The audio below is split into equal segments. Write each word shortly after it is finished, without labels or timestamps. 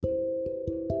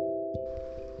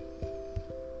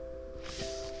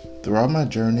Throughout my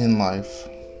journey in life,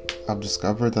 I've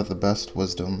discovered that the best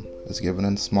wisdom is given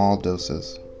in small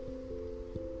doses.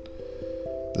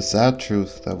 The sad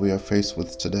truth that we are faced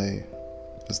with today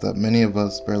is that many of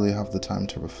us barely have the time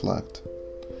to reflect,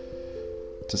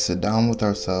 to sit down with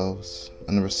ourselves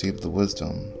and receive the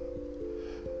wisdom,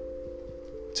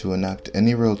 to enact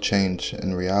any real change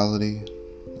in reality,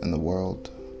 in the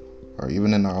world, or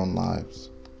even in our own lives.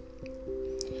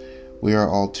 We are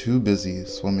all too busy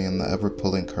swimming in the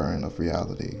ever-pulling current of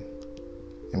reality,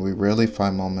 and we rarely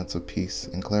find moments of peace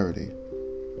and clarity.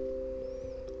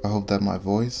 I hope that my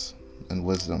voice and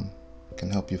wisdom can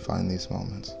help you find these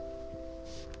moments.